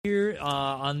Here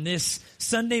on this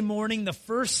Sunday morning, the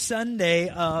first Sunday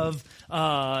of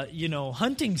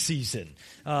hunting season.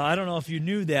 I don't know if you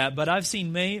knew that, but I've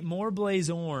seen more blaze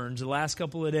orange the last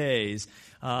couple of days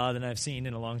than I've seen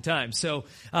in a long time. So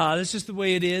that's just the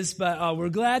way it is. But we're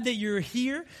glad that you're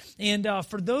here. And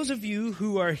for those of you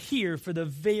who are here for the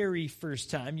very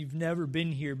first time, you've never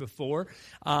been here before,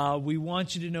 we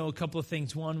want you to know a couple of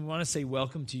things. One, we want to say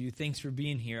welcome to you. Thanks for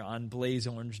being here on Blaze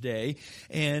Orange Day.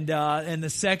 And the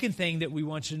second thing that we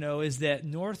want you to know is that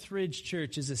Northridge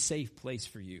Church is a safe place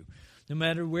for you. No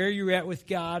matter where you're at with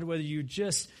God, whether you're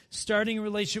just starting a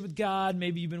relationship with God,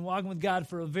 maybe you've been walking with God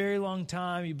for a very long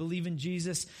time, you believe in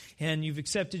Jesus and you've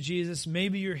accepted Jesus,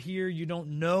 maybe you're here, you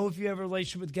don't know if you have a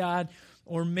relationship with God,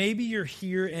 or maybe you're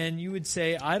here and you would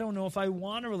say, I don't know if I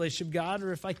want a relationship with God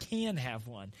or if I can have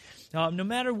one. No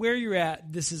matter where you're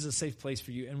at, this is a safe place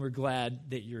for you, and we're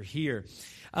glad that you're here.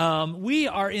 We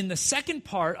are in the second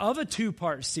part of a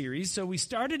two-part series. So we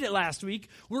started it last week.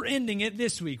 We're ending it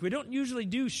this week. We don't usually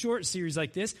do short series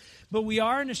like this, but we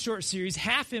are in a short series,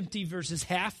 half empty versus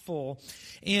half full.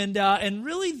 And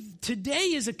really,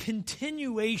 today is a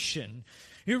continuation.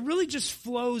 It really just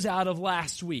flows out of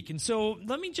last week. And so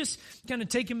let me just kind of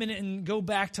take a minute and go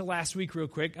back to last week real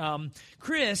quick.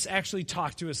 Chris actually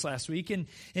talked to us last week, and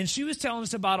she was telling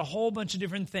us about a whole bunch of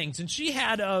different things. And she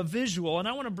had a visual, and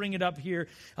I want to bring it up here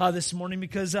this morning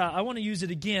because I want to use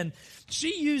it again.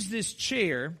 She used this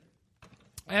chair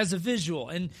as a visual,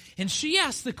 and she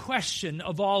asked the question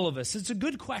of all of us. It's a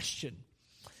good question.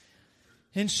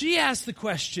 And she asked the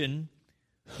question,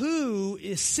 who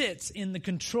sits in the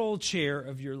control chair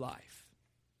of your life?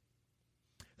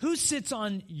 Who sits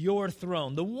on your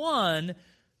throne? The one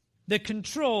that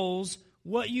controls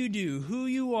what you do, who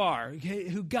you are,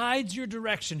 who guides your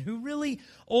direction, who really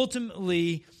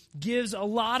ultimately gives a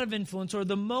lot of influence or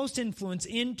the most influence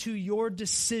into your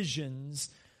decisions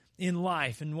in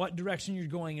life and what direction you're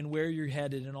going and where you're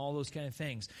headed and all those kind of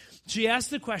things. She asked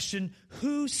the question,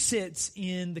 who sits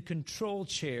in the control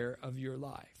chair of your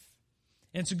life?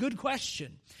 And it's a good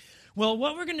question. Well,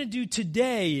 what we're going to do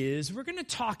today is we're going to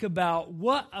talk about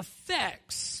what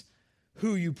affects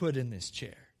who you put in this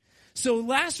chair. So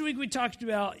last week we talked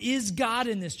about, is God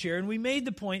in this chair? And we made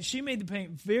the point, she made the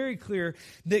point very clear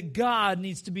that God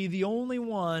needs to be the only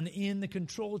one in the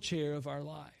control chair of our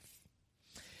life.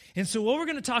 And so what we're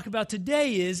going to talk about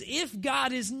today is if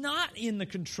God is not in the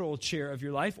control chair of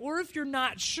your life, or if you're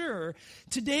not sure,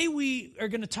 today we are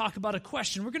going to talk about a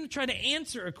question. We're going to try to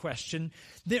answer a question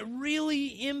that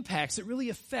really impacts, that really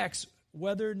affects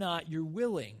whether or not you're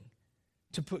willing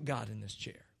to put God in this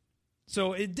chair.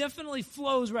 So it definitely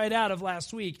flows right out of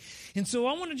last week. And so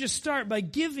I want to just start by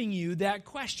giving you that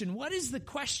question. What is the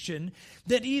question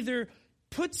that either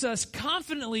puts us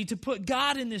confidently to put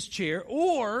God in this chair,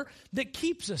 or that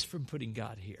keeps us from putting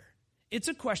God here? It's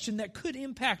a question that could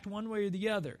impact one way or the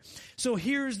other. So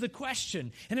here's the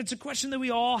question, and it's a question that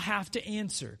we all have to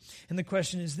answer. And the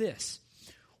question is this: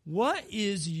 what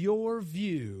is your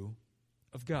view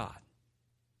of God?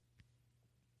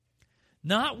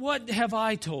 Not what have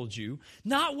I told you,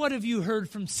 not what have you heard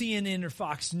from CNN or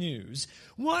Fox News,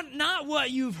 not what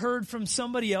you've heard from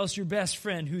somebody else, your best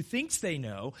friend who thinks they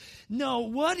know. No,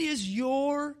 what is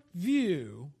your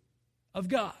view of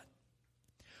God?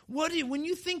 When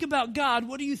you think about God,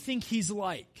 what do you think He's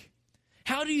like?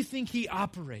 How do you think He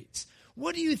operates?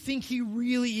 What do you think He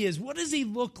really is? What does He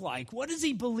look like? What does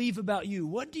He believe about you?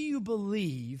 What do you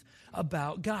believe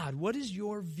about God? What is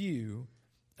your view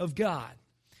of God?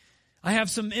 I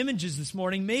have some images this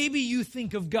morning. Maybe you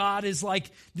think of God as like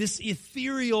this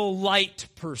ethereal light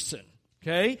person,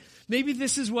 okay? Maybe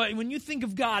this is when you think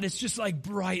of God, it's just like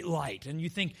bright light. And you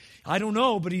think, I don't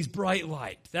know, but He's bright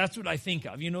light. That's what I think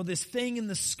of. You know, this thing in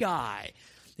the sky.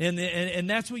 And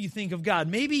that's what you think of God.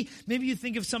 Maybe you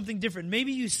think of something different.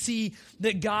 Maybe you see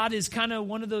that God is kind of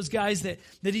one of those guys that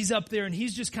He's up there and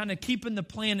He's just kind of keeping the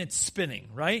planet spinning,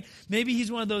 right? Maybe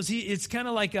He's one of those, it's kind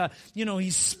of like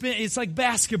it's like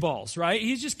basketballs, right?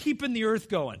 He's just keeping the earth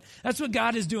going. That's what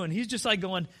God is doing. He's just like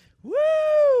going,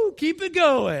 woo, keep it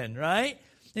going, right?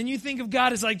 And you think of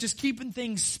God as like just keeping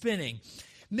things spinning.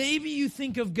 Maybe you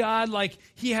think of God like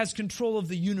He has control of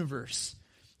the universe.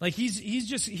 Like he's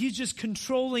just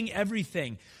controlling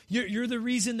everything. You're the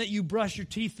reason that you brush your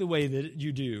teeth the way that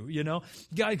you do, you know,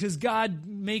 because God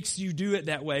makes you do it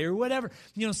that way or whatever.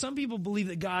 You know, some people believe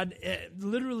that God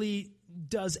literally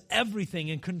does everything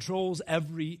and controls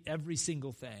every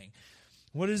single thing.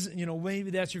 What is, maybe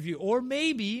that's your view. Or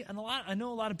maybe, I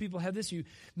know a lot of people have this view,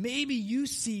 maybe you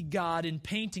see God in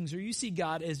paintings, or you see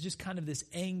God as just kind of this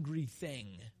angry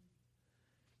thing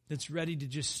that's ready to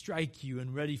just strike you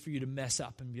and ready for you to mess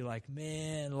up and be like,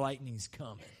 man, lightning's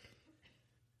coming.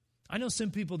 I know some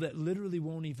people that literally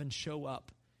won't even show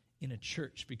up in a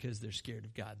church because they're scared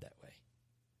of God that way.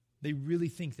 They really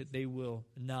think that they will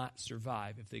not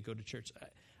survive if they go to church.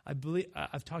 I believe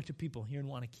I've talked to people here in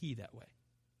Wanakee that way.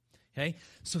 Okay?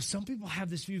 So some people have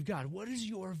this view of God. What is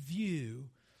your view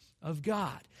of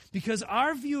God? Because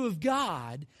our view of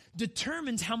God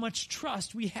determines how much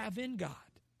trust we have in God.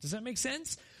 Does that make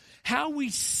sense? How we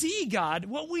see God,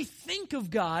 what we think of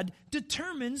God,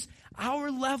 determines our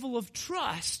level of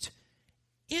trust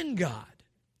in God.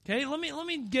 Okay, let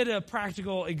me get a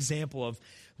practical example of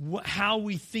how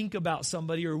we think about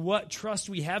somebody or what trust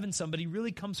we have in somebody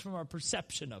really comes from our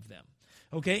perception of them.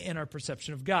 Okay, and our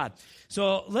perception of God.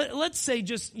 So let's say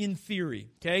just in theory,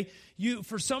 okay,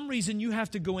 for some reason you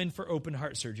have to go in for open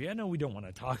heart surgery. I know we don't want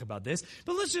to talk about this,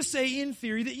 but let's just say in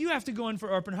theory that you have to go in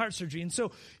for open heart surgery. And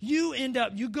so you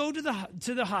go to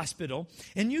the hospital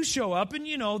and you show up and,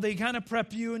 they kind of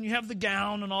prep you and you have the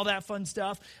gown and all that fun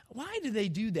stuff. Why do they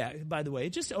do that, by the way?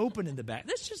 It's just open in the back.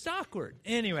 That's just awkward.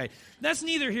 Anyway, that's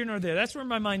neither here nor there. That's where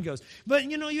my mind goes. But,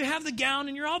 you have the gown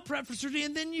and you're all prepped for surgery,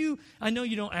 and then I know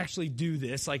you don't actually do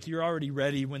this, like you're already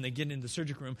ready when they get into the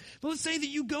surgical room. But let's say that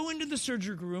you go into the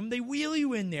surgical room, they wheel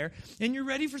you in there, and you're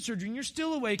ready for surgery, and you're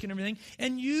still awake and everything,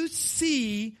 and you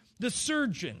see the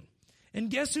surgeon.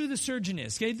 And guess who the surgeon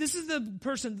is? Okay, this is the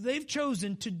person they've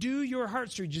chosen to do your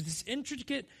heart surgery, this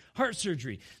intricate heart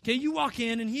surgery. Okay, you walk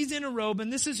in, and he's in a robe,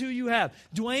 and this is who you have,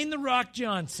 Dwayne "The Rock"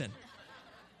 Johnson.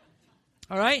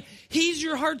 All right? He's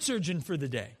your heart surgeon for the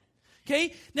day.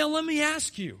 Okay? Now let me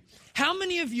ask you, how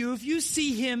many of you, if you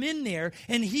see him in there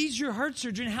and he's your heart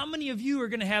surgeon, how many of you are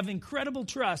going to have incredible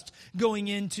trust going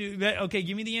into, okay,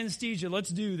 give me the anesthesia, let's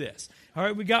do this. All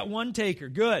right, we got one taker.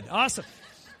 Good. Awesome.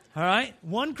 All right?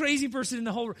 One crazy person in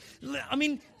the whole room. I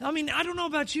mean, I don't know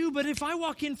about you, but if I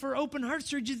walk in for open heart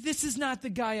surgery, this is not the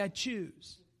guy I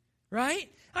choose. Right?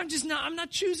 I'm not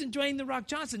choosing Dwayne "The Rock"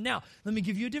 Johnson. Now, let me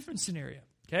give you a different scenario.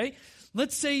 Okay?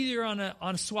 Let's say you're on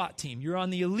a SWAT team. You're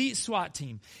on the elite SWAT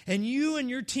team. And you and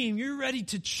your team, you're ready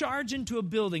to charge into a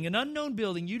building, an unknown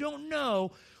building. You don't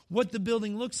know what the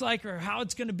building looks like or how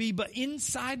it's going to be, but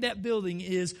inside that building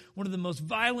is one of the most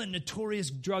violent, notorious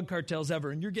drug cartels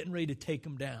ever, and you're getting ready to take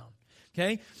them down.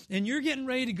 Okay? And you're getting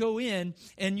ready to go in,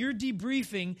 and you're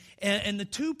debriefing, and the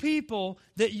two people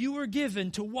that you were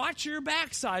given to watch your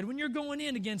backside when you're going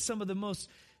in against some of the most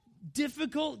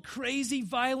difficult, crazy,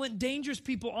 violent, dangerous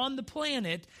people on the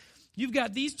planet, you've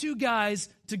got these two guys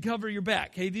to cover your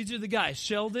back. Hey, these are the guys,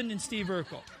 Sheldon and Steve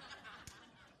Urkel.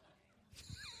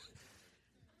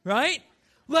 Right?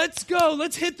 Let's go.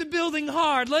 Let's hit the building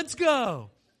hard. Let's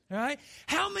go. All right?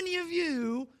 How many of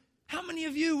you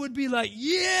would be like,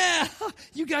 yeah,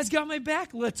 you guys got my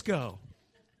back. Let's go.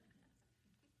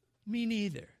 Me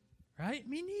neither. Right?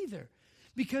 Me neither.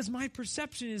 Because my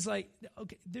perception is like,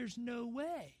 okay, there's no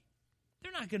way.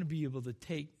 They're not going to be able to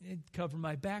cover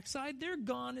my backside. They're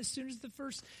gone as soon as the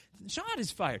first shot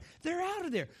is fired. They're out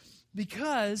of there.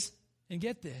 Because, and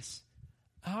get this,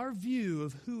 our view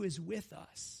of who is with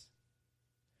us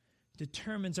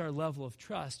determines our level of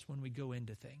trust when we go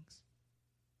into things.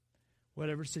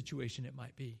 Whatever situation it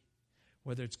might be.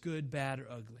 Whether it's good, bad, or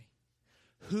ugly.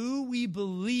 Who we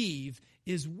believe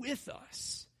is with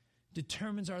us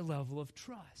determines our level of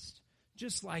trust.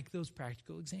 Just like those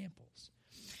practical examples.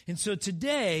 And so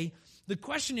today, the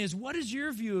question is, what is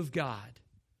your view of God?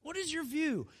 What is your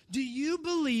view? Do you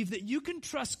believe that you can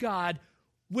trust God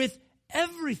with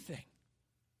everything?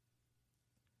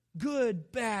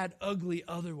 Good, bad, ugly,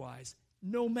 otherwise.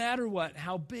 No matter what,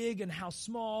 how big and how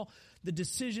small, the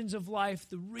decisions of life,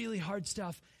 the really hard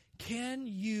stuff, can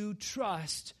you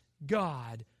trust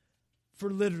God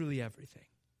for literally everything?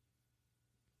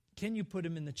 Can you put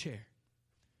him in the chair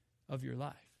of your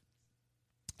life?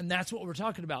 And that's what we're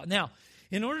talking about. Now,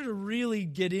 in order to really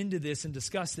get into this and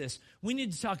discuss this, we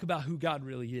need to talk about who God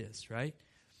really is, right?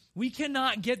 We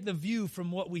cannot get the view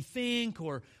from what we think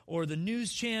or the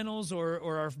news channels or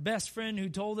our best friend who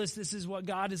told us this is what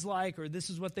God is like or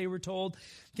this is what they were told.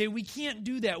 Okay, we can't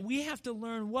do that. We have to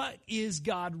learn what is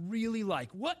God really like.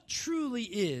 What truly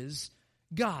is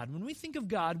God? When we think of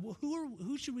God, well,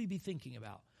 who should we be thinking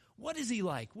about? What is he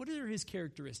like? What are his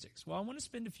characteristics? Well, I want to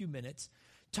spend a few minutes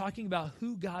talking about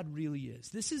who God really is.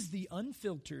 This is the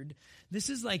unfiltered, this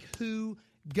is like who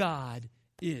God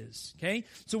is. Okay?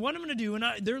 So what I'm going to do, and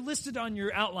they're listed on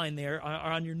your outline there, or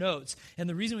on your notes, and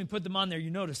the reason we put them on there,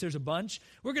 you notice there's a bunch.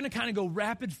 We're going to kind of go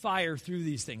rapid fire through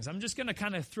these things. I'm just going to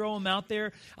kind of throw them out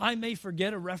there. I may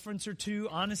forget a reference or two,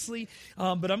 honestly,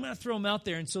 but I'm going to throw them out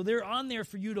there. And so they're on there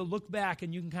for you to look back,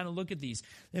 and you can kind of look at these.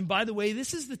 And by the way,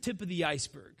 this is the tip of the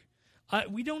iceberg.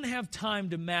 We don't have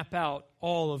time to map out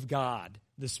all of God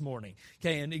this morning,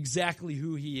 okay, and exactly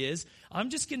who he is. I'm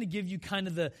just going to give you kind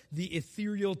of the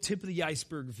ethereal tip of the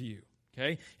iceberg view,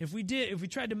 okay? If we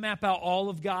tried to map out all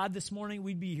of God this morning,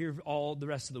 we'd be here all the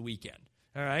rest of the weekend,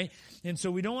 all right? And so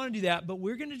we don't want to do that, but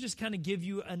we're going to just kind of give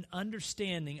you an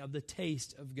understanding of the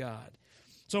taste of God.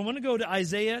 So I want to go to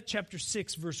Isaiah chapter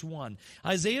 6, verse 1.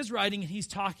 Isaiah's writing, and he's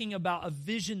talking about a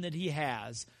vision that he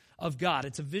has of God.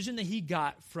 It's a vision that he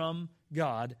got from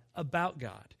God about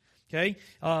God. Okay,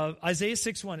 Isaiah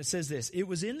 6:1, it says this: "It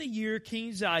was in the year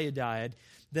King Uzziah died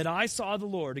that I saw the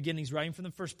Lord." Again, he's writing from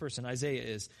the first person, Isaiah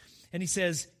is. And he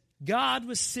says, "God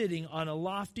was sitting on a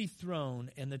lofty throne,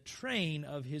 and the train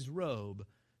of his robe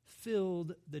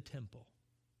filled the temple."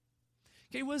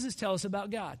 Okay, what does this tell us about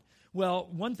God? Well,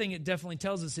 one thing it definitely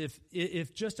tells us,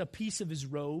 if just a piece of his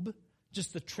robe,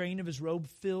 just the train of his robe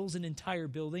fills an entire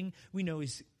building, we know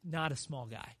he's not a small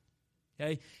guy.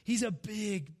 Okay, he's a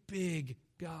big, big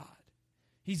God.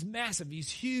 He's massive, he's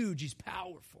huge, he's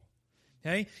powerful.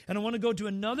 Okay? And I want to go to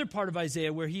another part of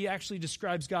Isaiah where he actually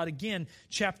describes God again,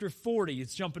 chapter 40.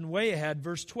 It's jumping way ahead,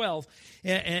 verse 12.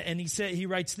 And he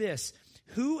writes this: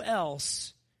 "Who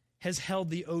else has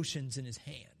held the oceans in his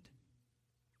hand?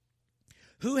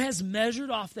 Who has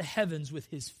measured off the heavens with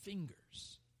his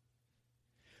fingers?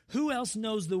 Who else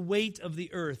knows the weight of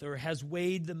the earth, or has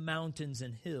weighed the mountains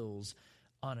and hills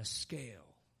on a scale?"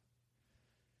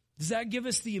 Does that give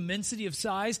us the immensity of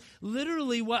size?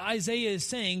 Literally what Isaiah is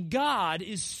saying, God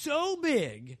is so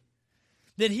big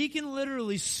that he can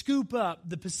literally scoop up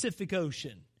the Pacific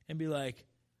Ocean and be like,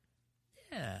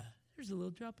 yeah, there's a little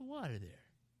drop of water there.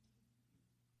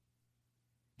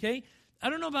 Okay? I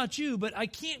don't know about you, but I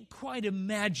can't quite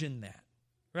imagine that,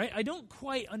 right? I don't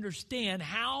quite understand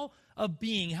how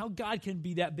God can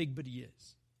be that big, but he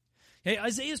is. Okay?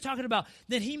 Isaiah is talking about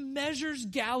that he measures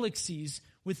galaxies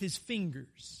with his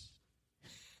fingers.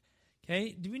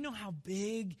 Okay, do we know how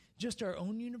big just our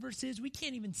own universe is? We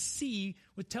can't even see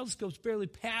with telescopes barely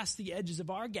past the edges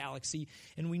of our galaxy,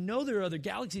 and we know there are other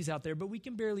galaxies out there, but we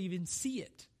can barely even see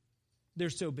it. They're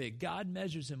so big. God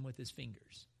measures them with his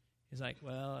fingers. He's like,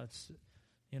 well, it's,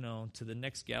 to the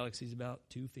next galaxy is about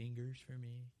 2 fingers for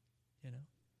me,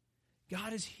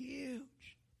 God is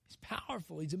huge. He's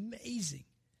powerful. He's amazing.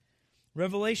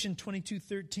 Revelation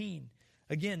 22:13.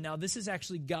 Again, now this is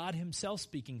actually God himself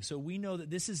speaking, so we know that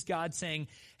this is God saying,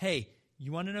 hey, you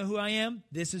want to know who I am?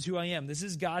 This is who I am. This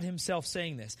is God himself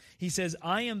saying this. He says,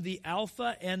 I am the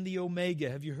Alpha and the Omega.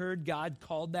 Have you heard God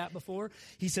called that before?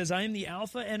 He says, I am the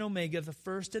Alpha and Omega, the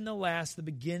first and the last, the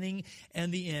beginning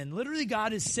and the end. Literally,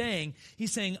 God is saying,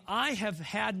 he's saying, I have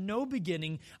had no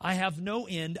beginning, I have no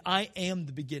end, I am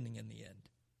the beginning and the end.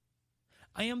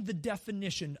 I am the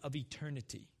definition of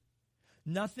eternity.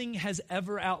 Nothing has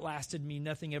ever outlasted me.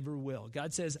 Nothing ever will.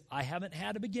 God says, I haven't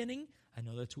had a beginning. I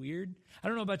know that's weird. I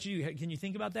don't know about you. Can you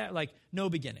think about that? Like, no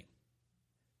beginning.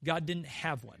 God didn't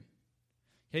have one.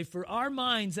 Okay, for our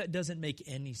minds, that doesn't make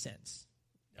any sense.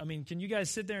 I mean, can you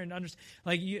guys sit there and understand?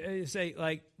 Like, you say,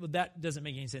 like, well, that doesn't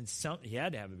make any sense. He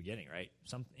had to have a beginning, right?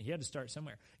 He had to start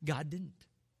somewhere. God didn't.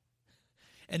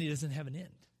 And he doesn't have an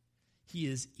end. He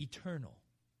is eternal.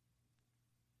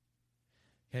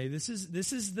 Okay, this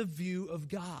is the view of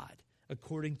God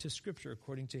according to Scripture,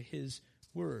 according to his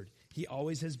word. He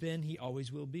always has been, he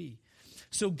always will be.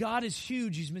 So God is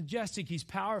huge, he's majestic, he's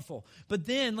powerful. But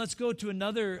then let's go to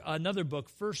another book,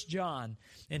 1 John,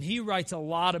 and he writes a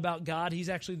lot about God. He's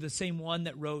actually the same one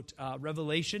that wrote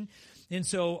Revelation. And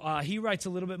so he writes a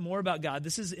little bit more about God.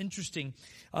 This is interesting.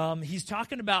 He's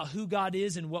talking about who God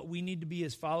is and what we need to be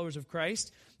as followers of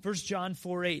Christ. 1 John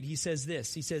 4:8, he says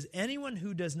this. He says, anyone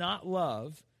who does not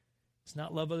love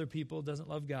other people, doesn't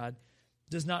love God,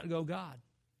 does not know God.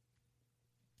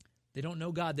 They don't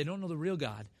know God. They don't know the real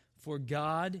God. For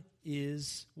God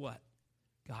is what?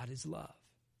 God is love.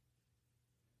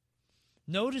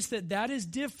 Notice that is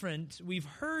different. We've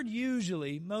heard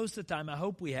usually, most of the time, I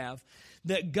hope we have,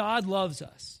 that God loves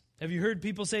us. Have you heard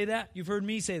people say that? You've heard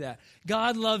me say that.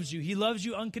 God loves you. He loves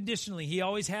you unconditionally. He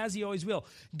always has. He always will.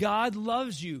 God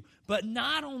loves you. But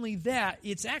not only that,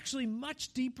 it's actually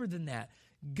much deeper than that.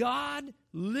 God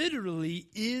literally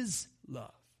is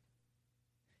love.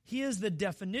 He is the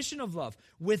definition of love.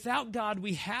 Without God,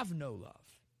 we have no love.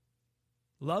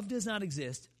 Love does not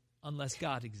exist unless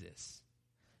God exists.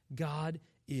 God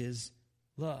is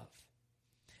love.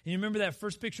 And you remember that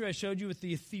first picture I showed you with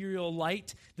the ethereal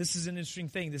light? This is an interesting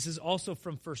thing. This is also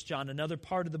from 1 John, another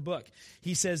part of the book.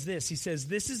 He says this. He says,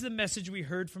 this is the message we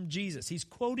heard from Jesus. He's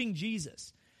quoting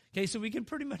Jesus. Okay, so we can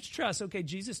pretty much trust, okay,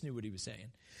 Jesus knew what he was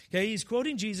saying. Okay, he's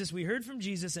quoting Jesus. We heard from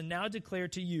Jesus and now declare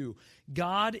to you,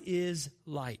 God is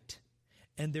light,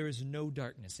 and there is no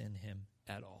darkness in him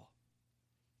at all.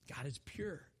 God is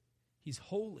pure. He's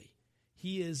holy.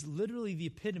 He is literally the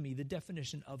epitome, the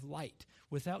definition of light.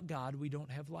 Without God, we don't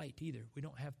have light either. We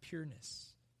don't have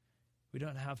pureness. We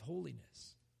don't have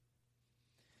holiness.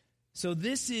 So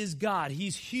this is God.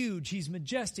 He's huge. He's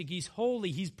majestic. He's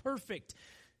holy. He's perfect.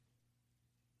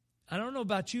 I don't know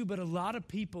about you, but a lot of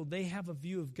people, they have a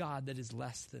view of God that is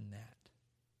less than that.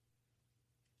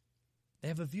 They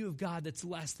have a view of God that's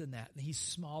less than that, and he's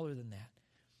smaller than that.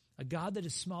 A God that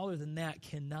is smaller than that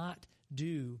cannot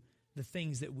do the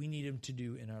things that we need him to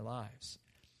do in our lives.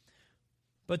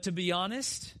 But to be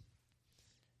honest,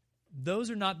 those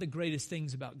are not the greatest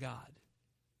things about God.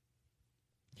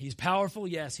 He's powerful,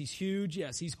 yes. He's huge,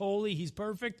 yes. He's holy, he's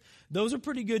perfect. Those are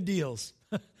pretty good deals.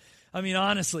 I mean,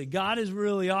 honestly, God is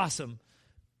really awesome.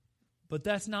 But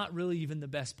that's not really even the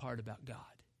best part about God.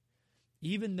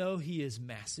 Even though he is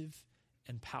massive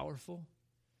and powerful,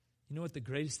 you know what the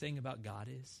greatest thing about God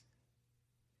is?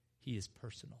 He is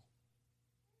personal.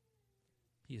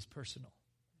 He is personal.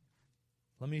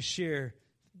 Let me share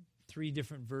 3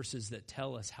 different verses that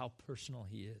tell us how personal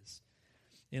he is.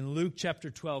 In Luke chapter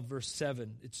 12, verse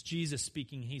 7, it's Jesus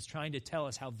speaking. He's trying to tell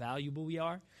us how valuable we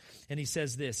are. And he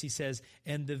says this. He says,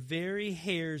 and the very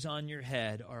hairs on your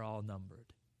head are all numbered.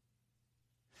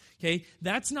 Okay,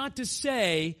 that's not to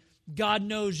say God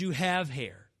knows you have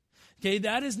hair. Okay,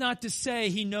 that is not to say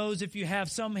he knows if you have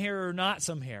some hair or not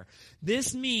some hair.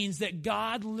 This means that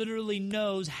God literally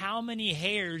knows how many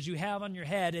hairs you have on your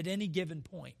head at any given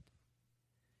point.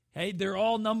 Okay, they're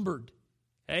all numbered.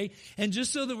 Okay, and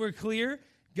just so that we're clear,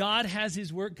 God has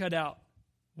his work cut out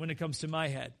when it comes to my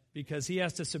head because he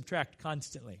has to subtract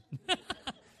constantly.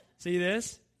 See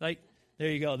this? Like, there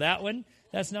you go. That one,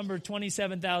 that's number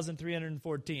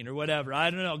 27,314 or whatever.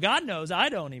 I don't know. God knows. I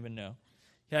don't even know.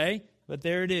 Okay? But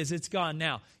there it is. It's gone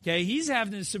now. Okay? He's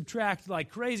having to subtract like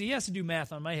crazy. He has to do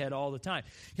math on my head all the time.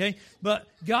 Okay? But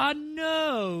God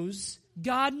knows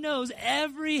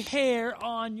every hair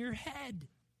on your head.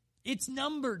 It's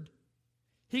numbered.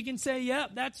 He can say,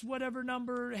 yep, that's whatever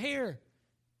number hair.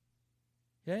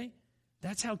 Okay?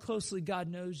 That's how closely God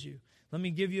knows you. Let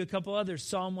me give you a couple others.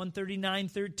 Psalm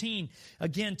 139:13.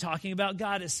 Again, talking about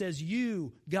God, it says,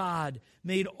 you, God,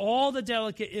 made all the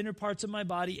delicate inner parts of my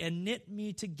body and knit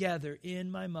me together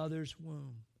in my mother's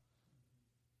womb.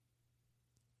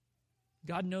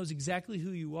 God knows exactly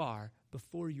who you are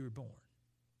before you were born.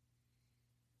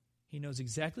 He knows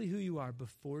exactly who you are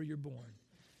before you're born.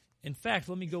 In fact,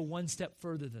 let me go one step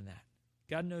further than that.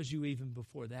 God knows you even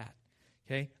before that.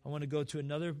 Okay, I want to go to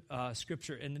another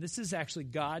scripture, and this is actually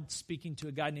God speaking to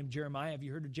a guy named Jeremiah. Have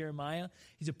you heard of Jeremiah?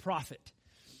 He's a prophet,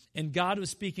 and God was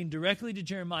speaking directly to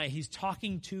Jeremiah. He's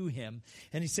talking to him,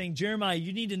 and he's saying, Jeremiah,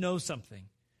 you need to know something.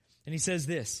 And he says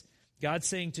this, God's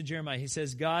saying to Jeremiah, he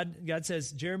says, God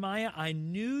says, Jeremiah, I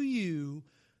knew you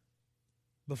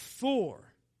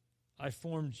before I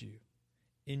formed you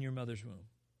in your mother's womb.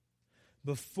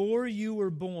 Before you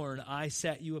were born, I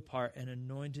set you apart and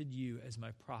anointed you as my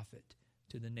prophet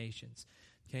to the nations.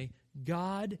 Okay?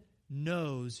 God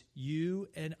knows you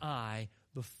and I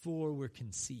before we're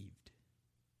conceived.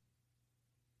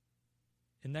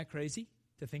 Isn't that crazy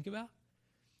to think about?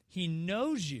 He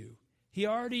knows you. He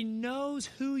already knows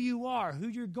who you are, who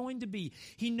you're going to be.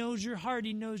 He knows your heart.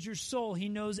 He knows your soul. He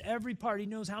knows every part. He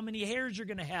knows how many hairs you're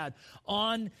going to have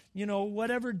on,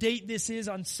 whatever date this is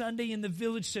on Sunday in the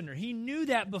Village Center. He knew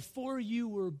that before you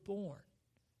were born.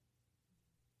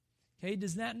 Okay,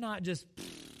 does that not just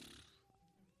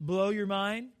blow your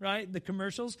mind, right? The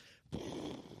commercials,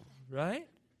 right?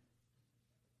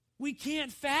 We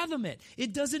can't fathom it.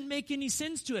 It doesn't make any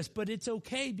sense to us, but it's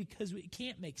okay because it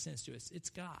can't make sense to us. It's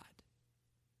God.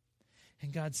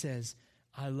 And God says,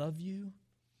 I love you,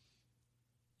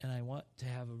 and I want to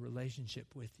have a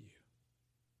relationship with you.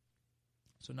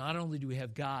 So not only do we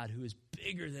have God, who is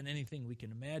bigger than anything we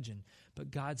can imagine,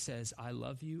 but God says, I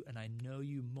love you, and I know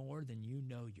you more than you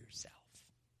know yourself.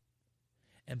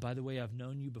 And by the way, I've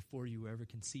known you before you were ever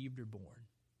conceived or born.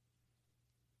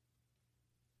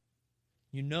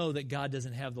 You know that God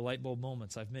doesn't have the light bulb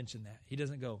moments. I've mentioned that. He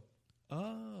doesn't go,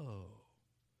 oh.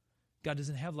 God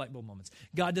doesn't have light bulb moments.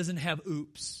 God doesn't have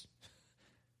oops.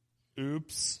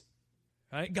 Oops.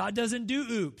 Right? God doesn't do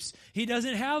oops. He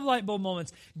doesn't have light bulb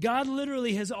moments. God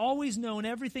literally has always known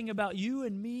everything about you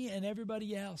and me and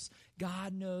everybody else.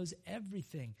 God knows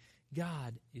everything.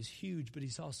 God is huge, but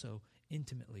he's also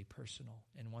intimately personal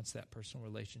and wants that personal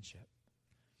relationship.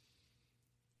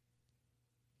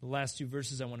 The last two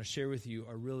verses I want to share with you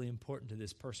are really important to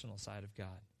this personal side of God.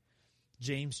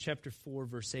 James chapter 4,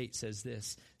 verse 8 says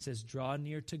this. It says, draw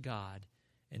near to God,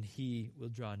 and he will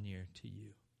draw near to you.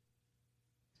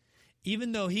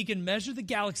 Even though he can measure the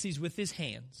galaxies with his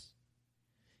hands,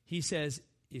 he says,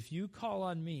 if you call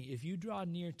on me, if you draw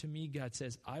near to me, God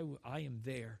says, I am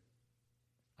there.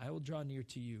 I will draw near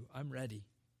to you. I'm ready.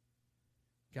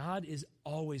 God is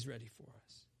always ready for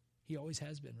us. He always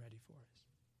has been ready for us.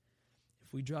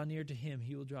 If we draw near to him,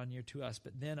 he will draw near to us.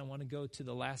 But then I want to go to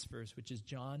the last verse, which is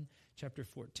John chapter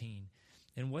 14.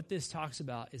 And what this talks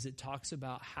about is it talks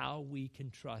about how we can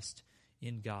trust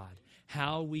in God,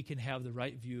 how we can have the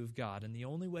right view of God. And the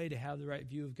only way to have the right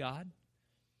view of God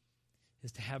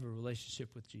is to have a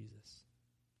relationship with Jesus.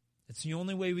 It's the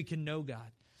only way we can know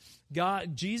God.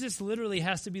 Jesus literally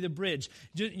has to be the bridge.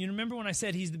 You remember when I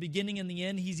said he's the beginning and the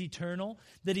end, he's eternal,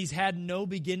 that he's had no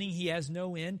beginning, he has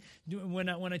no end? When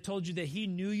I told you that he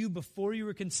knew you before you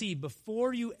were conceived,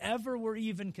 before you ever were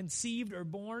even conceived or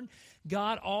born,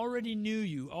 God already knew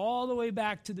you all the way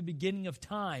back to the beginning of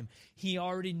time. He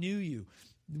already knew you.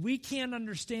 We can't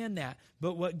understand that,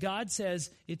 but what God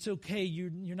says, it's okay,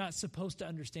 you're not supposed to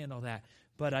understand all that.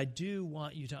 But I do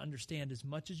want you to understand as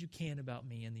much as you can about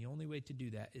me, and the only way to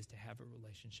do that is to have a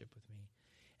relationship with me.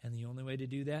 And the only way to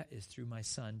do that is through my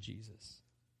son, Jesus.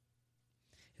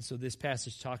 And so this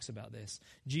passage talks about this.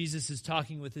 Jesus is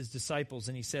talking with his disciples,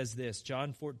 and he says this,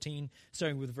 John 14,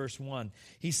 starting with verse 1.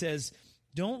 He says,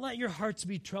 don't let your hearts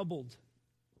be troubled.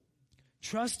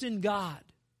 Trust in God.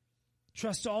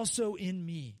 Trust also in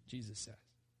me, Jesus says.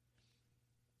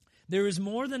 There is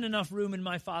more than enough room in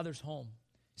my Father's home.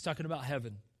 He's talking about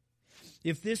heaven.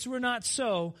 If this were not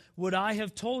so, would I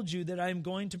have told you that I am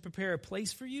going to prepare a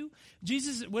place for you?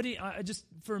 Jesus, just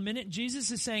for a minute,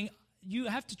 Jesus is saying, you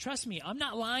have to trust me. I'm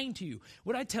not lying to you.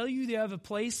 Would I tell you that you have a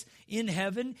place in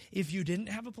heaven if you didn't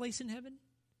have a place in heaven?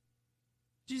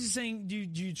 Jesus is saying, do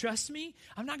you trust me?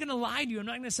 I'm not going to lie to you. I'm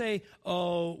not going to say,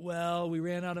 oh, well, we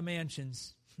ran out of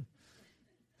mansions.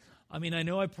 I mean, I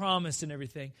know I promised and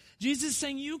everything. Jesus is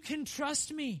saying, you can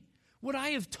trust me. Would I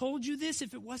have told you this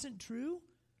if it wasn't true?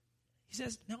 He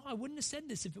says, no, I wouldn't have said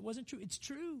this if it wasn't true. It's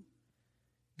true.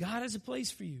 God has a place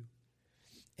for you.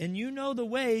 And you know the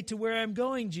way to where I'm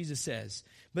going, Jesus says.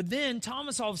 But then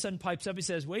Thomas all of a sudden pipes up. He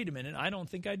says, wait a minute, I don't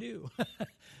think I do.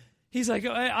 He's like,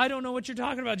 I don't know what you're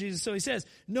talking about, Jesus. So he says,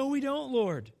 no, we don't,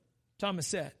 Lord, Thomas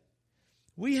said.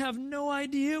 We have no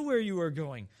idea where you are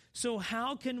going. So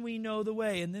how can we know the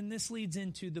way? And then this leads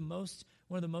into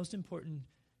one of the most important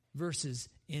verses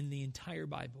in the entire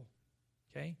Bible.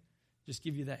 Okay? Just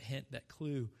give you that hint, that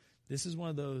clue. This is one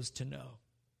of those to know.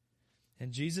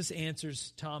 And Jesus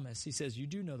answers Thomas. He says, you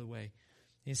do know the way.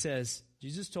 He says,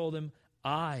 Jesus told him,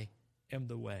 I am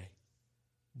the way,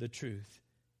 the truth,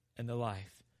 and the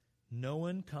life. No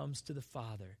one comes to the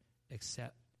Father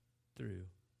except through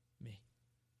me.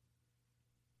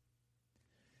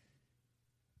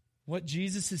 What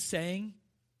Jesus is saying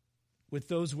with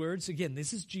those words, again,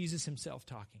 this is Jesus himself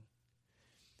talking.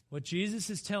 What Jesus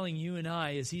is telling you and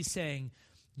I is he's saying,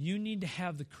 you need to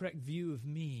have the correct view of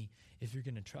me if you're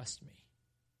going to trust me.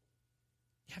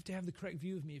 You have to have the correct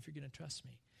view of me if you're going to trust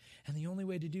me. And the only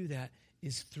way to do that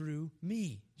is through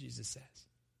me, Jesus says.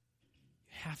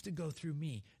 You have to go through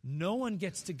me. No one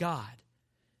gets to God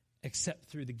except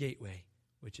through the gateway,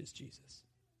 which is Jesus.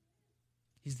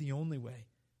 He's the only way,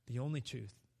 the only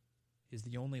truth. Is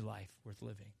the only life worth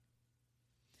living.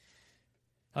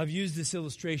 I've used this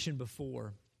illustration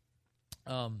before,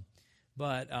 and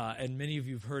many of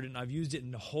you have heard it, and I've used it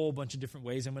in a whole bunch of different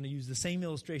ways. I'm going to use the same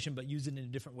illustration, but use it in a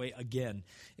different way again.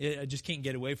 I just can't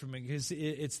get away from it because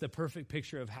it's the perfect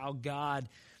picture of how God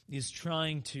is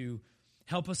trying to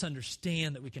help us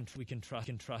understand that we can trust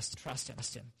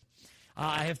Him.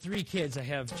 I have 3 kids. I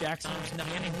have Jackson, who's 9,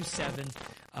 Annie, who's 7,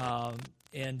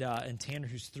 and Tanner,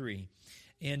 who's 3.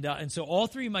 And so all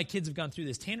 3 of my kids have gone through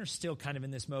this. Tanner's still kind of in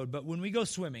this mode, but when we go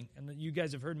swimming, and you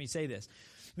guys have heard me say this,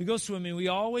 we go swimming, we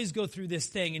always go through this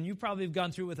thing, and you probably have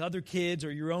gone through it with other kids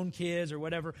or your own kids or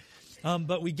whatever,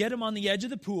 but we get them on the edge of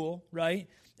the pool, right?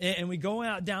 And we go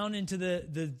out down into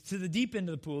the deep end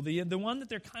of the pool, the one that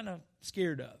they're kind of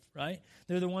scared of, right?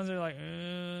 They're the ones that are like,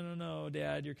 I don't know,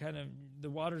 Dad, you're kind of, the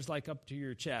water's like up to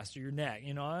your chest or your neck,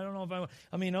 I don't know if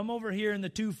I'm over here in the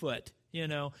 2 foot,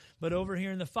 but over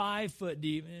here in the 5 foot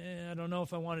deep, I don't know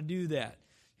if I want to do that,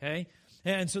 okay?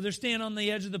 And so they're standing on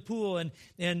the edge of the pool, and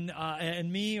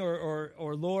me or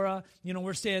Laura,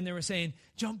 we're standing there, we're saying,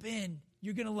 jump in,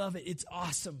 you're going to love it, it's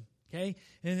awesome, Okay?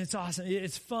 And it's awesome.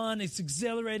 It's fun. It's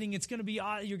exhilarating. It's going to be,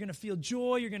 you're going to feel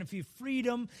joy. You're going to feel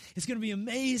freedom. It's going to be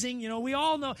amazing. You know, we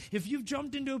all know, if you've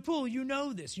jumped into a pool, you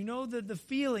know this. You know the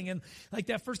feeling. And like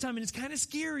that first time, and it's kind of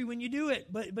scary when you do it.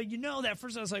 But you know that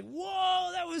first time, I was like,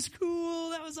 whoa, that was cool.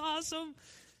 That was awesome.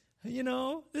 You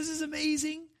know, this is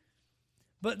amazing.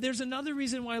 But there's another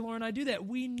reason why Laura and I do that.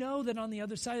 We know that on the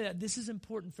other side of that, this is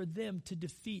important for them to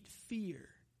defeat fear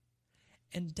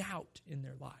and doubt in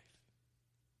their life.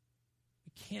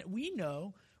 We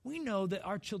know that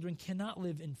our children cannot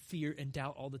live in fear and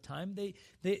doubt all the time.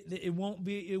 It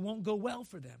won't go well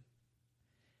for them.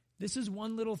 This is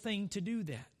one little thing to do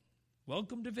that.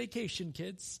 Welcome to vacation,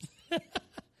 kids.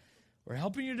 We're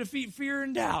helping you defeat fear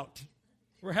and doubt.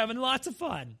 We're having lots of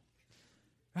fun.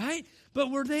 Right?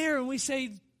 But we're there and we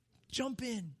say, jump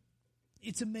in.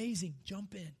 It's amazing.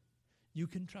 Jump in. You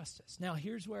can trust us. Now,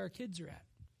 here's where our kids are at.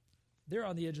 They're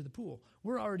on the edge of the pool.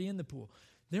 We're already in the pool.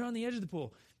 They're on the edge of the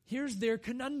pool. Here's their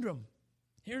conundrum.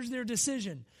 Here's their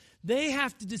decision. They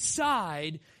have to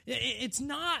decide. It's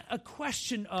not a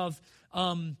question of,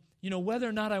 whether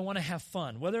or not I want to have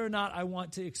fun, whether or not I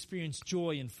want to experience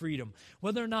joy and freedom,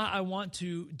 whether or not I want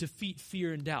to defeat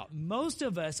fear and doubt. Most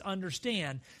of us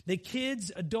understand that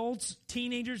kids, adults,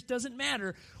 teenagers, doesn't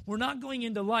matter. We're not going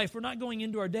into life. We're not going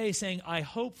into our day saying, I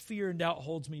hope fear and doubt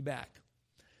holds me back.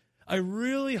 I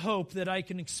really hope that I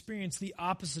can experience the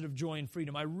opposite of joy and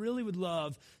freedom. I really would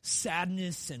love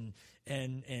sadness and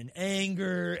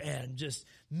anger and just,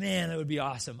 man, that would be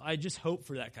awesome. I just hope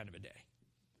for that kind of a day.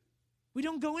 We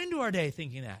don't go into our day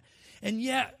thinking that. And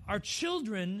yet our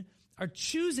children are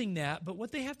choosing that, but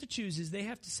what they have to choose is they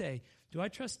have to say, do I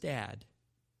trust Dad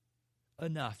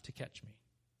enough to catch me?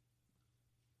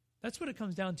 That's what it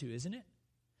comes down to, isn't it?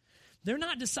 They're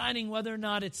not deciding whether or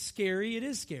not it's scary. It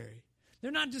is scary.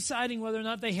 They're not deciding whether or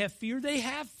not they have fear. They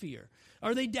have fear.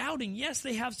 Are they doubting? Yes,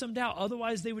 they have some doubt.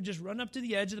 Otherwise, they would just run up to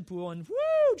the edge of the pool and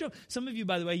whoo, jump. Some of you,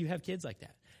 by the way, you have kids like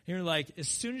that. And you're like, as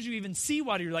soon as you even see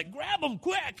water, you're like, grab them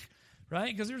quick,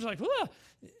 right? Because they're just like, whoa.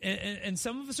 And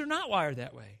some of us are not wired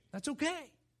that way. That's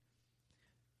okay.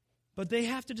 But they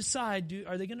have to decide,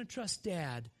 are they going to trust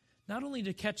Dad, not only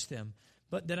to catch them,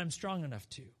 but that I'm strong enough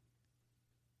to,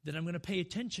 that I'm going to pay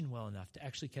attention well enough to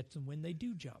actually catch them when they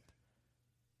do jump.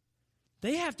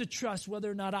 They have to trust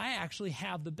whether or not I actually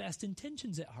have the best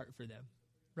intentions at heart for them,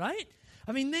 right?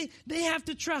 I mean, they have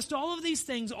to trust all of these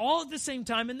things all at the same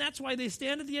time, and that's why they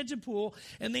stand at the edge of the pool,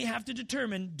 and they have to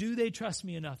determine, do they trust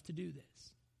me enough to do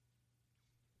this?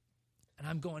 And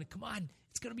I'm going, come on,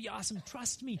 it's going to be awesome.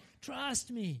 Trust me.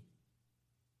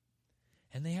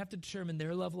 And they have to determine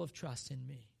their level of trust in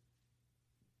me.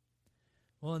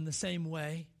 Well, in the same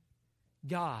way,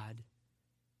 God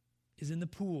is in the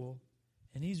pool,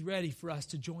 and He's ready for us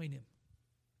to join Him.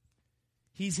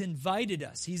 He's invited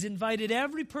us. He's invited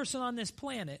every person on this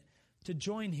planet to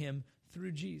join Him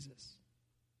through Jesus.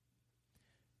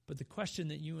 But the question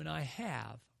that you and I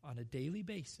have on a daily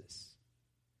basis,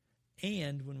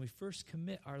 and when we first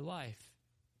commit our life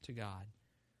to God,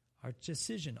 our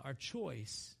decision, our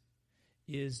choice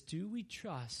is, do we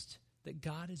trust that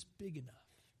God is big enough,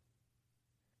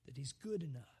 that He's good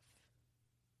enough,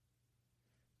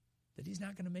 that He's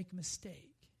not going to make a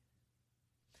mistake?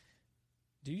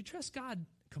 Do you trust God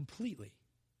completely?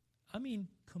 I mean,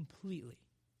 completely.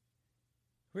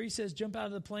 Where He says, jump out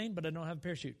of the plane, but I don't have a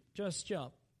parachute. Just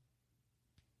jump.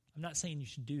 I'm not saying you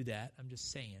should do that. I'm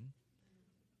just saying.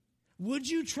 Would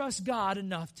you trust God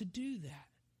enough to do that?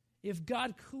 If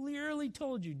God clearly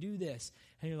told you, do this,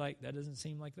 and you're like, that doesn't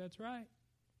seem like that's right.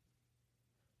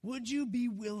 Would you be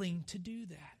willing to do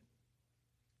that?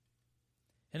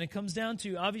 And it comes down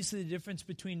to, obviously, the difference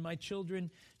between my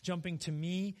children jumping to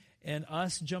me and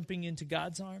us jumping into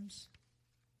God's arms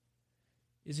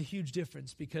is a huge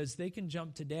difference, because they can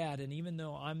jump to Dad, and even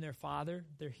though I'm their father,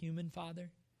 their human father,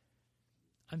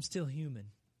 I'm still human,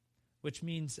 which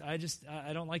means I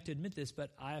don't like to admit this,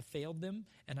 but I have failed them,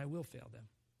 and I will fail them.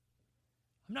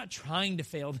 I'm not trying to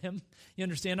fail them. You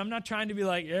understand? I'm not trying to be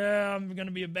like, yeah, I'm going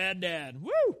to be a bad dad.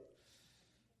 Woo!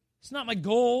 It's not my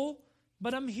goal,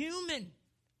 but I'm human.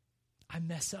 I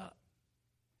mess up.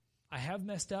 I have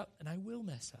messed up, and I will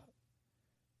mess up.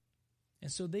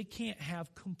 And so they can't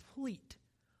have complete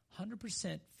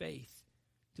 100% faith.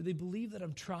 Do they believe that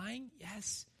I'm trying?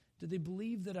 Yes. Do they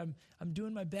believe that I'm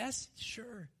doing my best?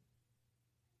 Sure.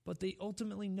 But they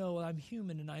ultimately know I'm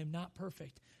human and I am not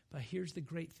perfect. But here's the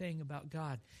great thing about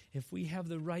God. If we have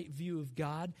the right view of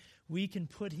God, we can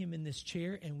put Him in this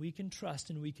chair and we can trust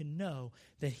and we can know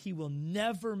that He will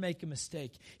never make a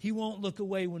mistake. He won't look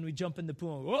away when we jump in the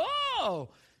pool. Whoa!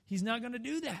 He's not going to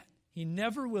do that. He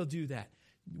never will do that.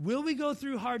 Will we go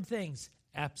through hard things?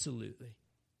 Absolutely.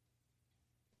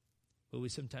 Will we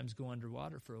sometimes go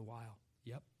underwater for a while?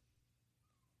 Yep.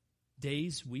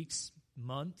 Days, weeks,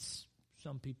 months,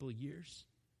 some people years.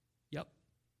 Yep.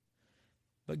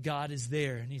 But God is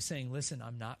there, and he's saying, listen,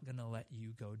 I'm not going to let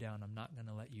you go down. I'm not going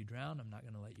to let you drown. I'm not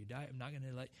going to let you die. I'm not going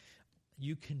to let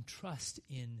you can trust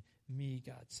in me,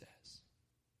 God says.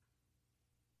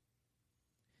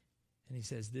 And he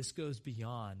says, this goes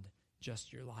beyond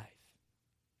just your life.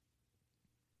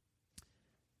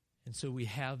 And so we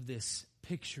have this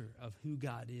picture of who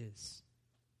God is.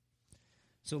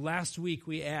 So last week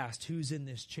we asked, who's in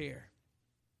this chair?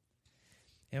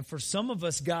 And for some of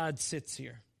us, God sits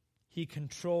here. He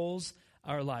controls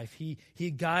our life.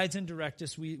 He guides and directs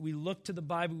us. We look to the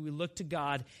Bible. We look to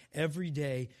God every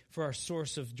day for our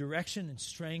source of direction and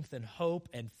strength and hope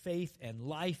and faith and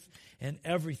life, and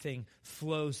everything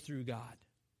flows through God,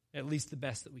 at least the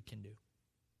best that we can do.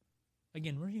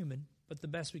 Again, we're human, but the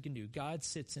best we can do. God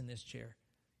sits in this chair.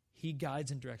 He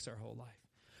guides and directs our whole life.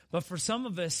 But for some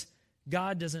of us,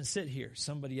 God doesn't sit here.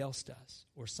 Somebody else does,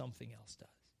 or something else does.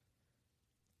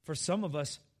 For some of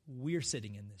us, we're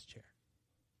sitting in this chair.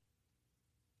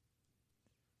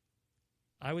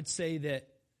 I would say that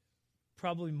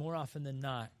probably more often than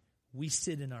not, we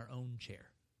sit in our own chair.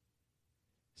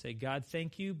 Say, God,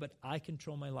 thank you, but I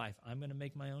control my life. I'm going to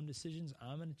make my own decisions.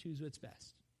 I'm going to choose what's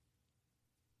best.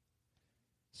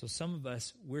 So some of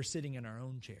us, we're sitting in our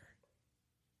own chair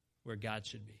where God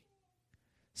should be.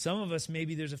 Some of us,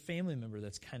 maybe there's a family member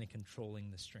that's kind of controlling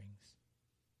the strings.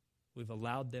 We've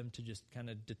allowed them to just kind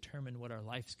of determine what our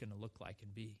life's going to look like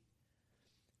and be.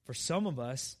 For some of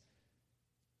us,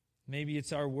 maybe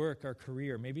it's our work, our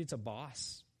career. Maybe it's a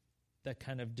boss that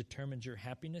kind of determines your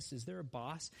happiness. Is there a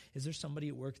boss? Is there somebody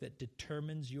at work that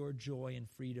determines your joy and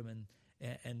freedom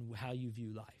and how you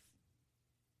view life?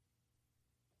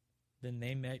 Then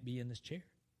they might be in this chair.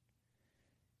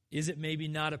 Is it maybe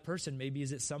not a person? Maybe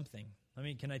is it something?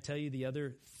 Can I tell you the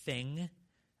other thing,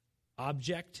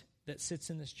 object that sits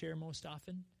in this chair most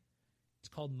often? It's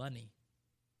called money.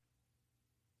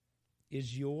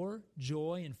 Is your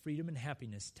joy and freedom and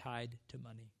happiness tied to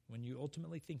money? When you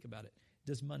ultimately think about it,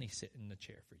 does money sit in the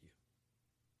chair for you?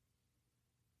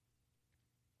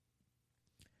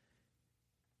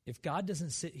 If God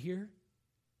doesn't sit here,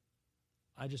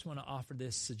 I just want to offer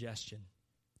this suggestion.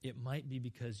 It might be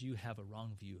because you have a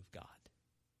wrong view of God.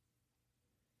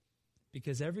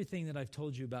 Because everything that I've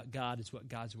told you about God is what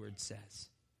God's word says,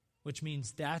 which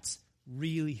means that's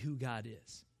really who God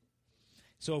is.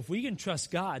 So if we can trust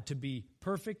God to be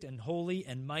perfect and holy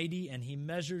and mighty, and he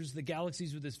measures the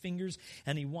galaxies with his fingers,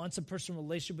 and he wants a personal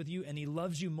relationship with you, and he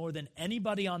loves you more than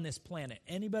anybody on this planet,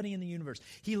 anybody in the universe.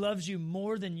 He loves you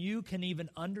more than you can even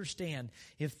understand.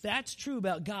 If that's true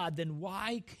about God, then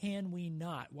why can we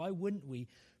not? Why wouldn't we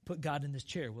put God in this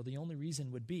chair? Well, the only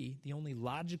reason would be, the only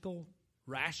logical,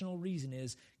 rational reason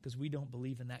is because we don't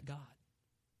believe in that God.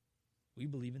 We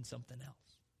believe in something else.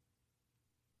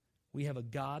 We have a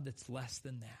God that's less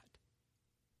than that.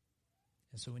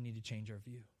 And so we need to change our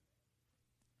view.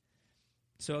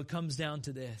 So it comes down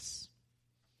to this.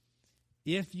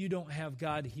 If you don't have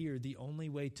God here, the only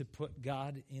way to put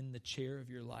God in the chair of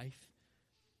your life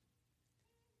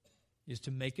is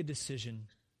to make a decision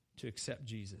to accept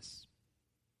Jesus.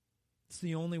 It's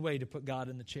the only way to put God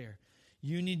in the chair.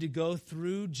 You need to go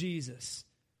through Jesus.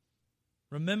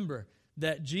 Remember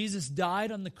that Jesus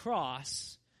died on the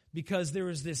cross because there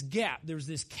was this gap, there was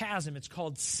this chasm. It's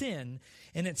called sin,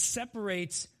 and it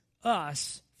separates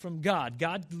us from God.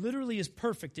 God literally is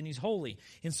perfect and he's holy.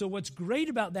 And so what's great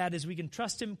about that is we can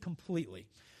trust him completely.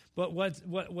 But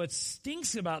what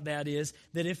stinks about that is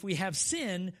that if we have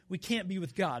sin, we can't be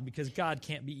with God because God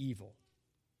can't be evil.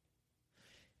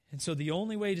 And so the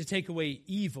only way to take away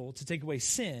evil, to take away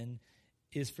sin,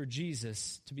 is for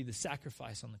Jesus to be the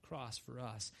sacrifice on the cross for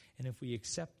us. And if we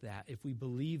accept that, if we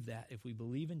believe that, if we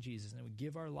believe in Jesus and we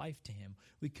give our life to him,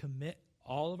 we commit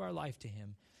all of our life to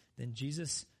him, then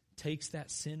Jesus takes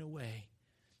that sin away.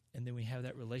 And then we have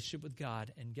that relationship with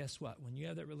God. And guess what? When you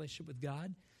have that relationship with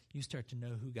God, you start to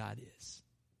know who God is.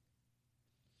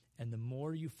 And the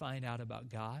more you find out about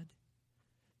God,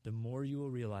 the more you will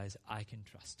realize I can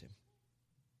trust him.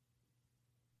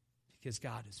 Because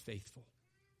God is faithful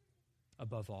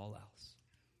above all else.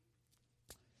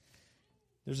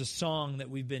 There's a song that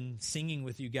we've been singing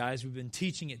with you guys. We've been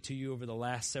teaching it to you over the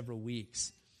last several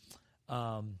weeks.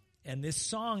 And this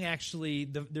song actually,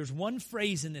 there's one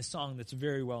phrase in this song that's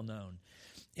very well known.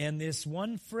 And this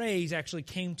one phrase actually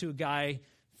came to a guy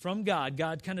from God.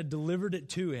 God kind of delivered it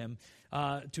to him,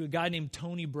 to a guy named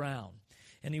Tony Brown.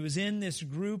 and he was in this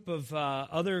group of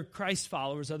other Christ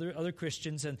followers, other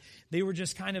Christians, and they were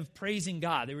just kind of praising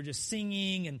God. They were just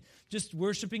singing and just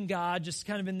worshiping God, just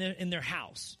kind of in their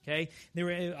house. Okay, they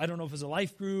were, I don't know if it was a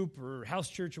life group or house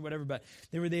church or whatever, but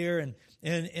they were there,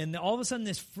 and all of a sudden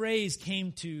this phrase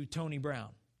came to Tony Brown,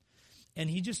 and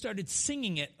he just started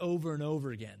singing it over and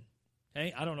over again.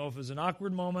 Okay? I don't know if it was an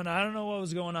awkward moment. I don't know what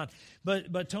was going on.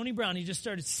 But Tony Brown, he just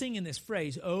started singing this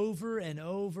phrase over and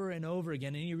over and over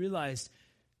again. And he realized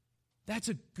that's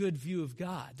a good view of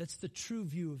God. That's the true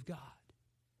view of God.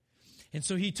 And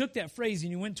so he took that phrase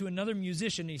and he went to another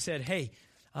musician and he said, hey,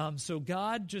 so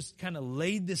God just kind of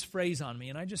laid this phrase on me.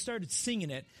 And I just started singing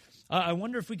it. I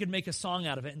wonder if we could make a song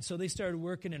out of it. And so they started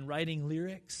working and writing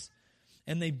lyrics.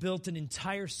 And they built an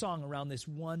entire song around this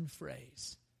one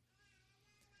phrase.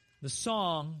 The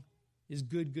song is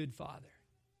Good, Good Father.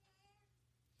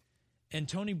 And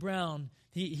Tony Brown,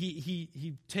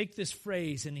 he take this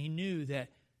phrase and he knew that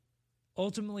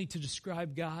ultimately to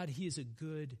describe God, he is a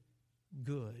good,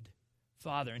 good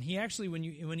Father. And he actually, when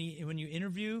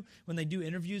they do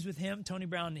interviews with him, Tony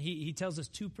Brown, he tells us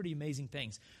two pretty amazing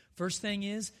things. First thing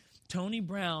is, Tony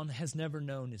Brown has never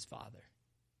known his father.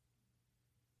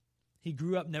 He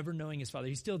grew up never knowing his father.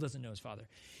 He still doesn't know his father.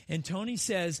 And Tony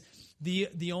says,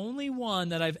 the only one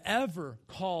that I've ever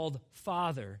called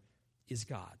Father is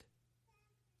God.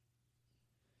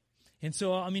 And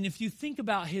so, I mean, if you think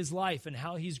about his life and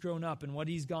how he's grown up and what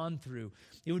he's gone through,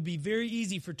 it would be very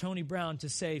easy for Tony Brown to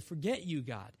say, forget you,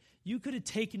 God. You could have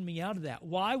taken me out of that.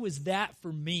 Why was that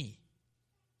for me?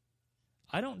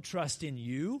 I don't trust in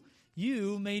you.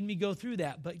 You made me go through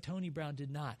that. But Tony Brown did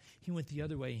not. He went the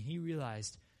other way and he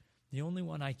realized, the only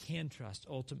one I can trust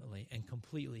ultimately and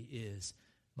completely is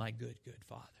my good, good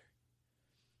Father.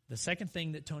 The second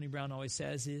thing that Tony Brown always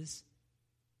says is,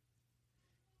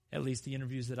 at least the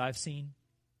interviews that I've seen,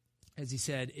 as he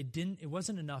said, it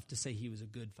wasn't enough to say he was a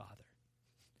good father.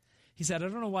 He said, I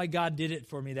don't know why God did it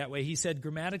for me that way. He said,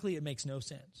 grammatically, it makes no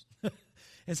sense.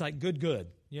 It's like good, good.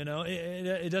 You know,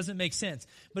 it doesn't make sense.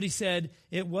 But he said,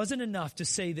 it wasn't enough to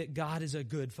say that God is a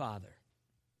good father.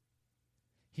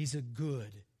 He's a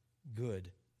good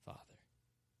Father.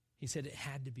 He said it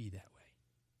had to be that way.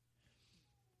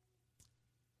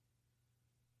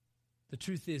 The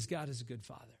truth is, God is a good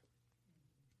Father.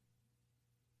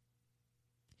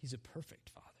 He's a perfect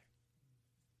Father.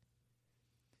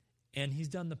 And he's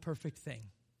done the perfect thing.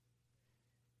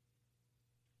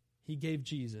 He gave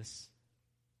Jesus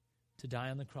to die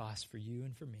on the cross for you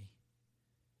and for me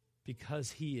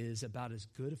because he is about as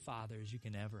good a Father as you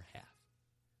can ever have.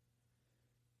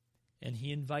 And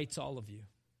he invites all of you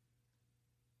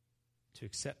to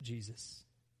accept Jesus,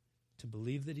 to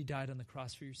believe that he died on the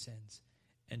cross for your sins,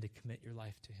 and to commit your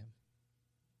life to him.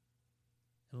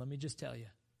 And let me just tell you,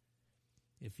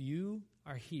 if you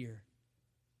are here,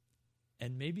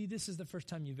 and maybe this is the first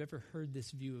time you've ever heard this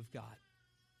view of God,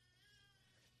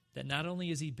 that not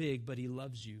only is he big, but he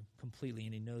loves you completely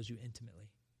and he knows you intimately.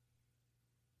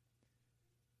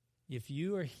 If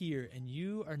you are here and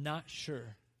you are not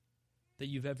sure that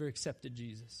you've ever accepted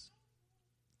Jesus,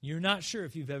 you're not sure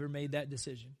if you've ever made that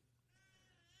decision.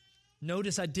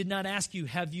 Notice I did not ask you,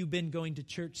 have you been going to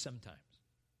church sometimes?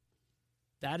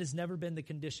 That has never been the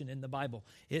condition in the Bible.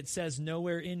 It says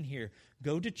nowhere in here,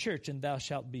 go to church and thou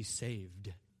shalt be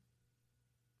saved.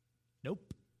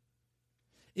 Nope.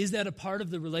 Is that a part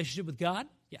of the relationship with God?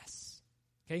 Yes.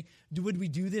 Okay. Would we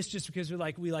do this just because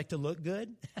we like to look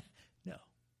good? No.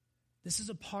 This is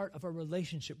a part of our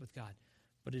relationship with God,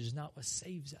 but it is not what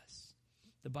saves us.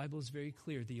 The Bible is very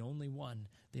clear. The only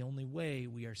way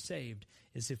we are saved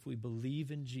is if we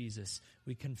believe in Jesus.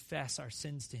 We confess our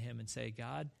sins to him and say,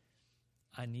 God,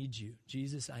 I need you.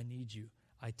 Jesus, I need you.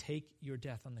 I take your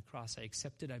death on the cross. I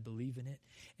accept it. I believe in it.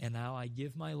 And now I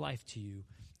give my life to you.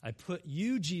 I put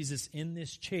you, Jesus, in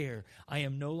this chair. I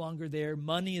am no longer there.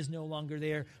 Money is no longer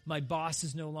there. My boss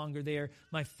is no longer there.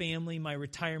 My family, my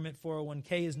retirement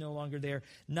 401k is no longer there.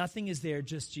 Nothing is there.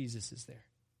 Just Jesus is there.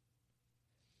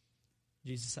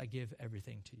 Jesus, I give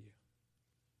everything to you.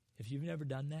 If you've never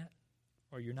done that,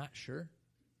 or you're not sure,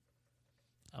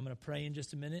 I'm going to pray in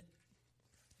just a minute.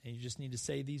 And you just need to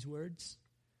say these words.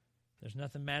 There's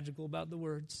nothing magical about the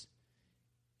words.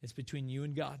 It's between you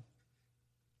and God.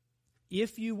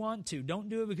 If you want to, don't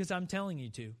do it because I'm telling you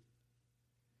to.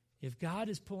 If God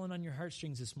is pulling on your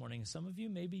heartstrings this morning, some of you,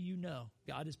 maybe you know,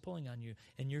 God is pulling on you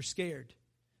and you're scared.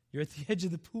 You're at the edge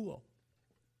of the pool.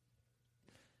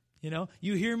 You know,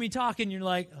 you hear me talking, you're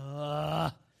like,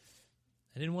 I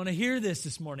didn't want to hear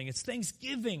this morning. It's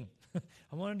Thanksgiving.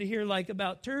 I wanted to hear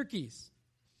about turkeys.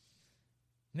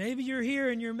 Maybe you're here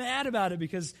and you're mad about it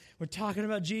because we're talking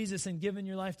about Jesus and giving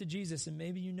your life to Jesus, and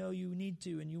maybe you know you need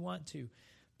to and you want to,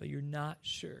 but you're not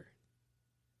sure.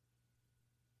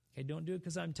 Okay, don't do it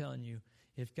because I'm telling you.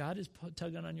 If God is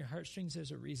tugging on your heartstrings,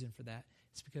 there's a reason for that.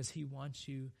 It's because he wants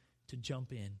you to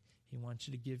jump in. He wants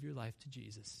you to give your life to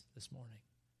Jesus this morning.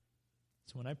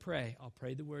 So when I pray, I'll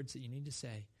pray the words that you need to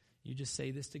say. You just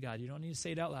say this to God. You don't need to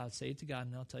say it out loud. Say it to God,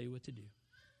 and I'll tell you what to do.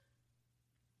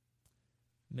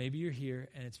 Maybe you're here,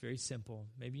 and it's very simple.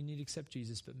 Maybe you need to accept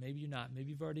Jesus, but maybe you're not.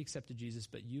 Maybe you've already accepted Jesus,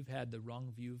 but you've had the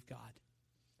wrong view of God.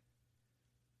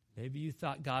 Maybe you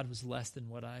thought God was less than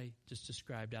what I just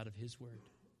described out of his word.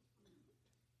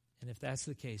 And if that's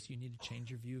the case, you need to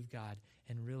change your view of God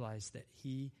and realize that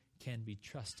he can be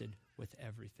trusted with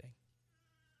everything.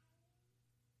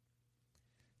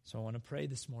 So I want to pray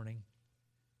this morning,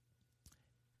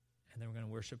 and then we're going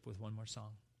to worship with one more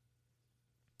song.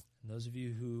 And those of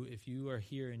you who, if you are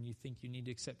here and you think you need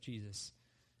to accept Jesus,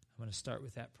 I'm going to start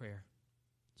with that prayer.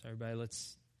 So everybody,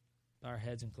 let's bow our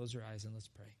heads and close our eyes and let's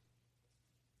pray.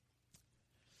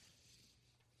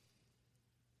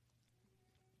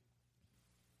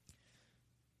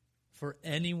 For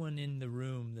anyone in the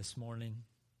room this morning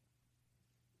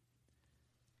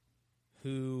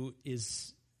who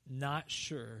is not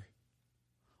sure,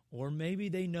 or maybe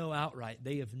they know outright,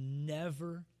 they have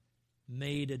never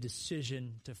made a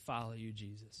decision to follow you,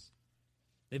 Jesus.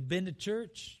 They've been to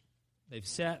church. They've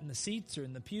sat in the seats or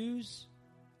in the pews.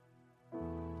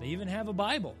 They even have a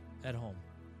Bible at home.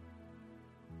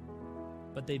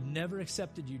 But they've never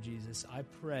accepted you, Jesus. I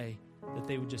pray that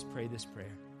they would just pray this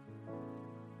prayer.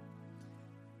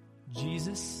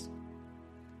 Jesus,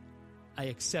 I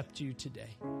accept you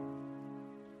today.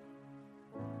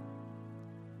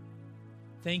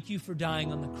 Thank you for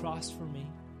dying on the cross for me.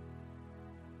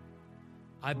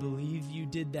 I believe you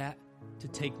did that to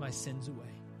take my sins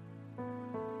away.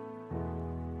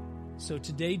 So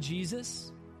today,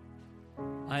 Jesus,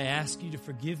 I ask you to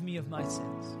forgive me of my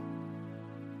sins.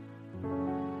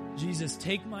 Jesus,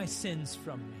 take my sins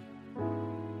from me.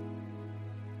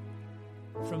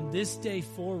 From this day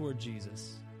forward,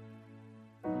 Jesus,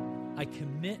 I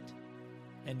commit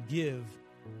and give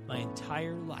my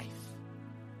entire life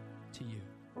to you.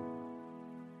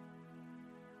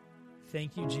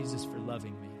 Thank you, Jesus, for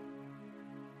loving me.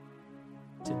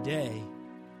 Today,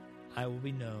 I will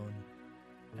be known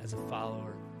as a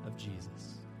follower of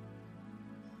Jesus.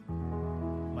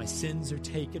 My sins are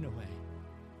taken away.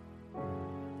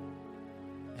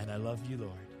 And I love you,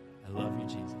 Lord. I love you,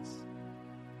 Jesus.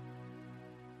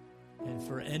 And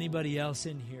for anybody else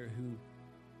in here who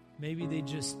maybe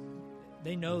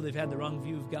they know they've had the wrong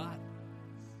view of God.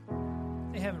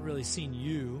 They haven't really seen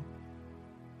you.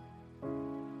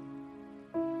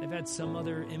 They've had some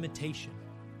other imitation.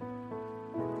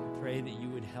 I pray that you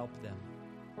would help them.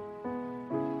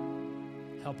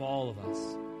 Help all of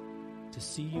us to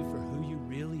see you for who you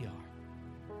really are.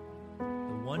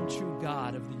 The one true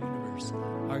God of the universe,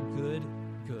 our good,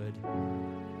 good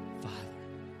Father.